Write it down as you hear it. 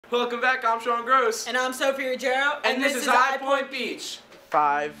Welcome back, I'm Sean Gross. And I'm Sophie Ruggiero. And this is iPointBeach.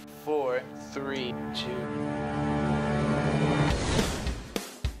 5, 4, 3, 2.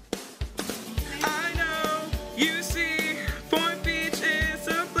 I know, you see, Point Beach is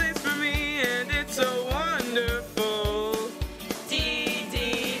a place for me, and it's so wonderful.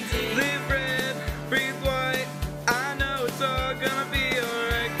 D-D-D. Live red, breathe white, I know it's all gonna be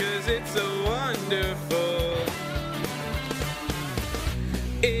alright, 'cause it's so wonderful.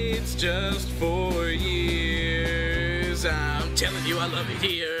 It's just 4 years, I'm telling you I love it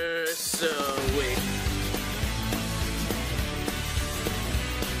here, so wait.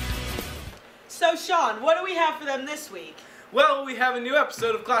 So Sean, what do we have for them this week? Well, we have a new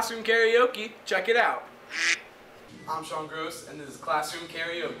episode of Classroom Karaoke. Check it out. I'm Sean Gross, and this is Classroom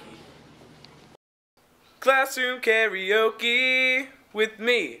Karaoke. Classroom Karaoke with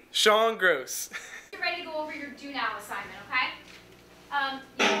me, Sean Gross. Get ready to go over your do now assignment, okay?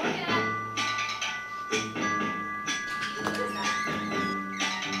 You're looking at... What is that?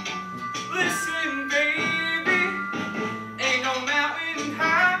 Listen, baby, ain't no mountain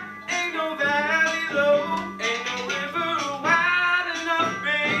high, ain't no valley low, ain't no river wide enough,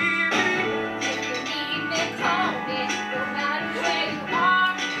 baby. If you need me, call me. No matter where you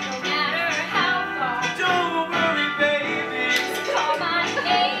are, no matter how far. Don't worry, baby. Just call my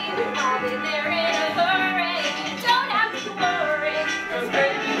name, I'll be there in a hurry. You don't have to worry, 'cause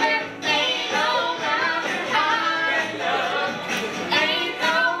baby, there ain't no mountain high enough. Ain't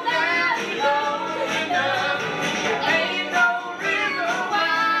no valley low enough. Ain't no river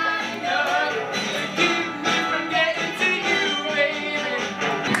wide enough. Keep me from getting to you, baby.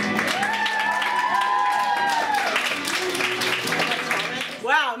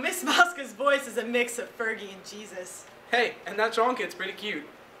 Wow, Miss Mosca's voice is a mix of Fergie and Jesus. Hey, and that Sean kid's pretty cute.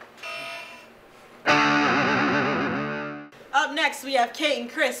 Up next, we have Kate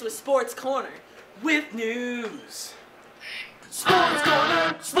and Chris with Sports Corner. With news. Sports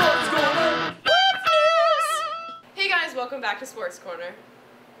Corner! Hey guys, welcome back to Sports Corner.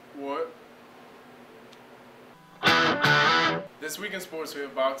 What? This week in sports we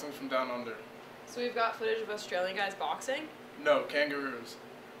have boxing from down under. So we've got footage of Australian guys boxing. No, kangaroos.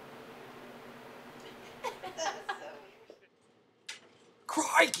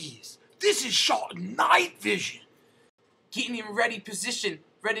 Crikeys! This is shot in night vision. Getting in ready position,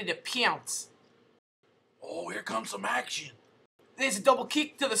 ready to pounce. Oh, here comes some action. There's a double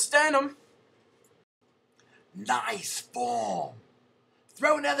kick to the sternum. Nice form.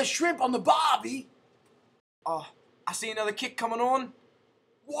 Throw another shrimp on the barbie. Oh, I see another kick coming on.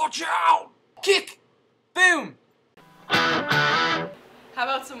 Watch out! Kick! Boom! How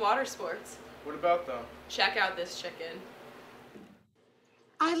about some water sports? What about them? Check out this chicken.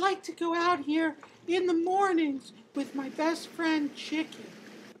 I like to go out here in the mornings with my best friend Chicken.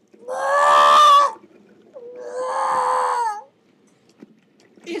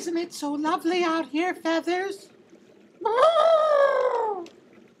 Isn't it so lovely out here, Feathers?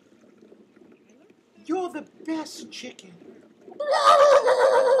 You're the best chicken.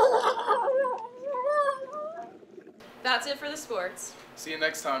 That's it for the sports. See you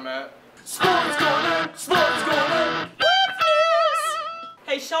next time, Matt. Sports Corner!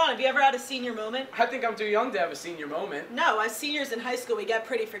 Hey Sean, have you ever had a senior moment? I think I'm too young to have a senior moment. No, as seniors in high school, we get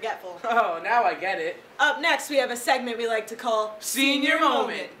pretty forgetful. Oh, now I get it. Up next, we have a segment we like to call Senior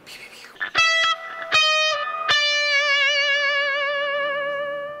Moment.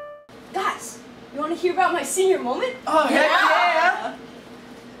 Guys, you want to hear about my senior moment? Oh, heck yeah!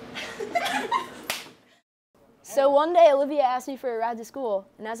 So one day Olivia asked me for a ride to school,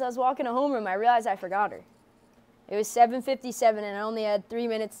 and as I was walking to homeroom, I realized I forgot her. It was 7:57 and I only had 3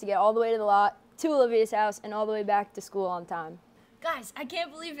 minutes to get all the way to the lot, to Olivia's house, and all the way back to school on time. Guys, I can't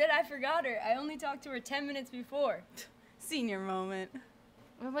believe that I forgot her. I only talked to her 10 minutes before. Senior moment.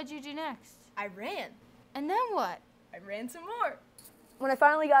 Well, what'd you do next? I ran. And then what? I ran some more. When I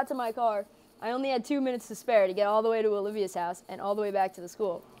finally got to my car, I only had 2 minutes to spare to get all the way to Olivia's house and all the way back to the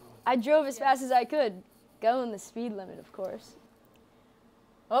school. I drove as fast as I could, going the speed limit, of course.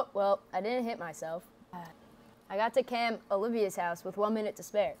 Oh, well, I didn't hit myself. I got to Cam Olivia's house with 1 minute to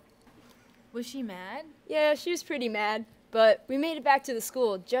spare. Was she mad? Yeah, she was pretty mad, but we made it back to the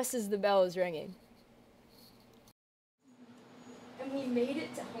school just as the bell was ringing. And we made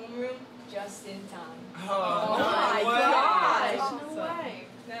it to homeroom just in time. Oh, my gosh. No way.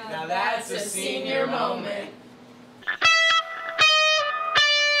 Now that's a senior moment.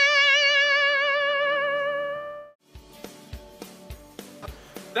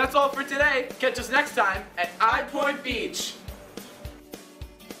 That's all for today. Catch us next time at iPointBeach.